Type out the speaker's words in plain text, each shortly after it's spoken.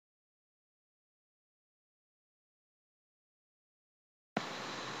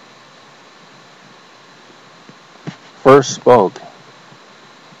first spoke.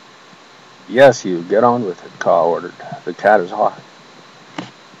 "Yes, you, get on with it," Ka ordered. "The cat is hot."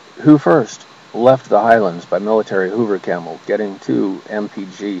 "Who first?" "Left the highlands by military Hoover camel, getting to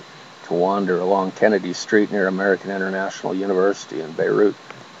MPG to wander along Kennedy Street near American International University in Beirut,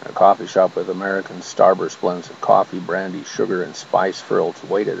 and a coffee shop with American Starburst blends of coffee, brandy, sugar, and spice filled to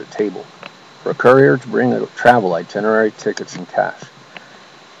wait at a table for a courier to bring a travel itinerary, tickets, and cash.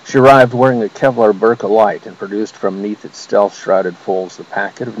 She arrived wearing a Kevlar burqa light and produced from beneath its stealth-shrouded folds the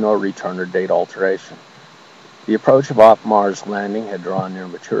packet of no return or date alteration. The approach of off-Mars landing had drawn near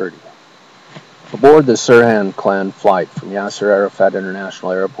maturity. Aboard the Sirhan clan flight from Yasser Arafat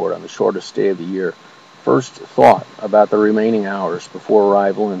International Airport on the shortest day of the year, first thought about the remaining hours before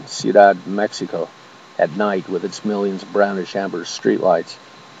arrival in Ciudad Mexico at night with its millions of brownish-amber streetlights,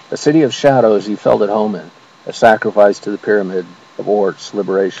 a city of shadows he felt at home in, a sacrifice to the pyramid of Oort's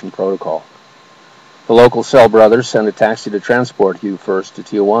liberation protocol. The local cell brothers sent a taxi to transport Hugh first to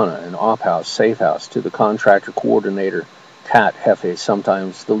Tijuana, an off-house, safe house, to the contractor coordinator Cat Jefe,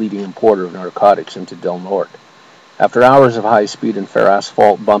 sometimes the leading importer of narcotics into Del Norte. After hours of high speed and fair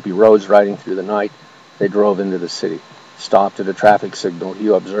asphalt, bumpy roads riding through the night, they drove into the city. Stopped at a traffic signal,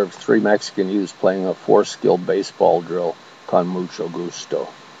 Hugh observed 3 Mexican youths playing a 4-skill baseball drill con mucho gusto.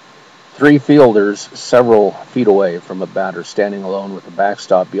 3 fielders several feet away from a batter standing alone with a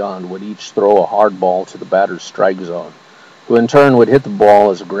backstop beyond would each throw a hard ball to the batter's strike zone, who in turn would hit the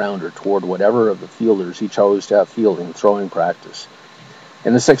ball as a grounder toward whatever of the fielders he chose to have fielding and throwing practice.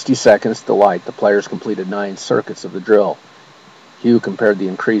 In the 60 seconds to light, the players completed 9 circuits of the drill. Hugh compared the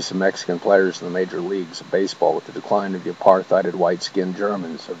increase of Mexican players in the major leagues of baseball with the decline of the apartheided white-skinned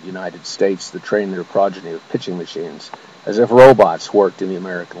Germans of the United States that trained their progeny with pitching machines, as if robots worked in the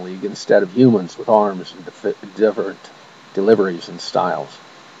American League instead of humans with arms and different deliveries and styles.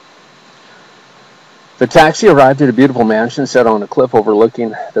 The taxi arrived at a beautiful mansion set on a cliff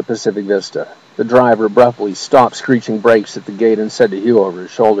overlooking the Pacific Vista. The driver abruptly stopped screeching brakes at the gate and said to Hugh over his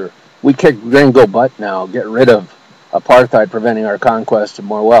shoulder, "We kick gringo butt now, get rid of apartheid preventing our conquest of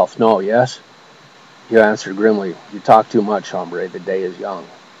more wealth. No, yes?" Hugh answered grimly, "You talk too much, hombre, the day is young."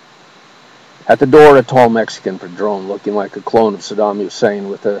 At the door, a tall Mexican padrone, looking like a clone of Saddam Hussein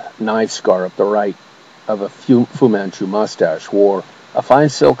with a knife scar up the right of a Fu Manchu mustache, wore a fine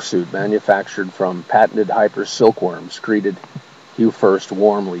silk suit manufactured from patented hyper silkworms, greeted Hugh first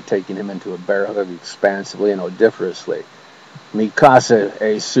warmly, taking him into a bear hug expansively and odoriferously. "Mi casa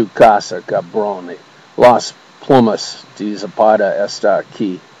es su casa, cabrone. Las plumas de Zapata está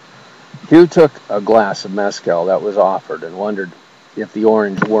aquí." Hugh took a glass of mezcal that was offered and wondered if the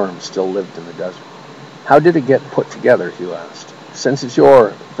orange worm still lived in the desert. "How did it get put together?" Hugh asked. "Since it's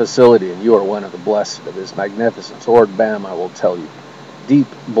your facility and you are one of the blessed of His magnificence, Oort Bam, I will tell you. Deep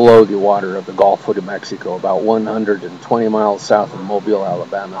below the water of the Gulf of Mexico, about 120 miles south of Mobile,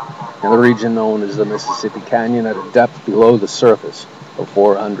 Alabama, in the region known as the Mississippi Canyon, at a depth below the surface of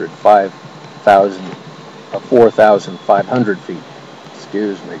 4,500 feet.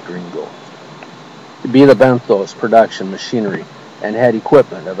 Excuse me, gringo. To be the benthos production machinery and head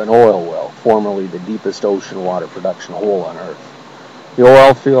equipment of an oil well, formerly the deepest ocean water production hole on Earth. The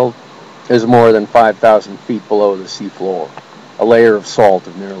oil field is more than 5,000 feet below the sea floor. A layer of salt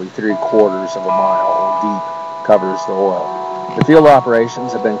of nearly 3/4 of a mile deep covers the oil. The field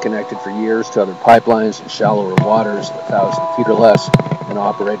operations have been connected for years to other pipelines in shallower waters of 1,000 feet or less and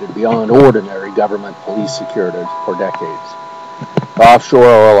operated beyond ordinary government police security for decades. The offshore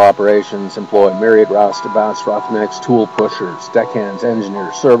oil operations employ myriad roustabouts, roughnecks, tool pushers, deckhands,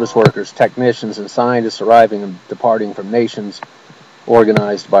 engineers, service workers, technicians, and scientists arriving and departing from nations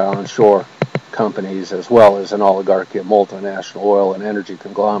organized by onshore companies, as well as an oligarchy of multinational oil and energy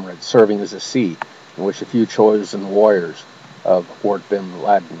conglomerates serving as a sea in which a few chosen warriors of Oort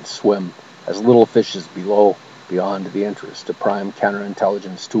Ladin swim as little fishes below beyond the interest of prime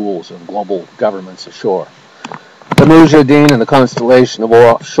counterintelligence tools of global governments ashore. The Mujahideen and the constellation of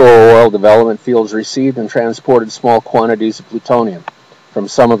offshore oil development fields received and transported small quantities of plutonium from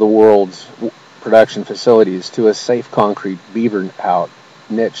some of the world's production facilities to a safe concrete beaver house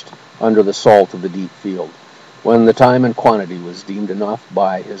niched under the salt of the deep field. When the time and quantity was deemed enough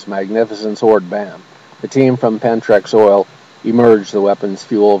by His Magnificence Oort Bam, the team from Pentrex Oil emerged the weapons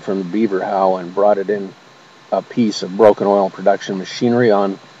fuel from the beaver howe and brought it in a piece of broken oil production machinery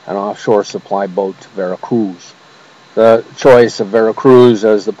on an offshore supply boat to Veracruz. The choice of Veracruz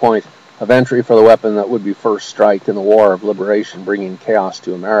as the point of entry for the weapon that would be first strike in the War of Liberation, bringing chaos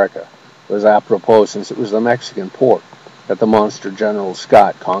to America, was apropos since it was the Mexican port that the monster General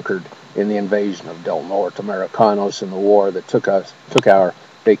Scott conquered in the invasion of Del Norte Americanos in the war that took our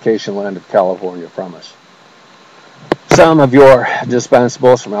vacation land of California from us. Some of your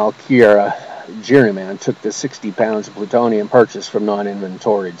dispensables from Alkira Journeyman took the 60 pounds of plutonium purchased from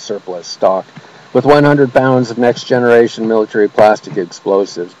non-inventoried surplus stock, with 100 pounds of next-generation military plastic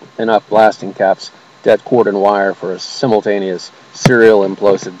explosives, enough blasting caps, dead cord and wire for a simultaneous serial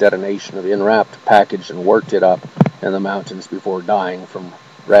implosive detonation of the enwrapped package, and worked it up in the mountains before dying from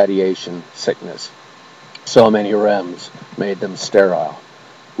radiation sickness. So many REMs made them sterile.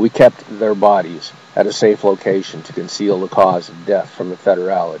 We kept their bodies at a safe location to conceal the cause of death from the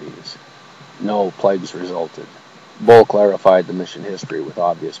federalities. No plagues resulted. Bull clarified the mission history with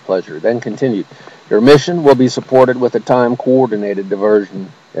obvious pleasure, then continued, "Your mission will be supported with a time-coordinated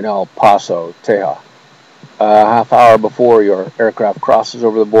diversion in El Paso, Texas. A half hour before your aircraft crosses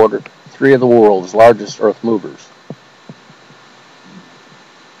over the border, 3 of the world's largest earth movers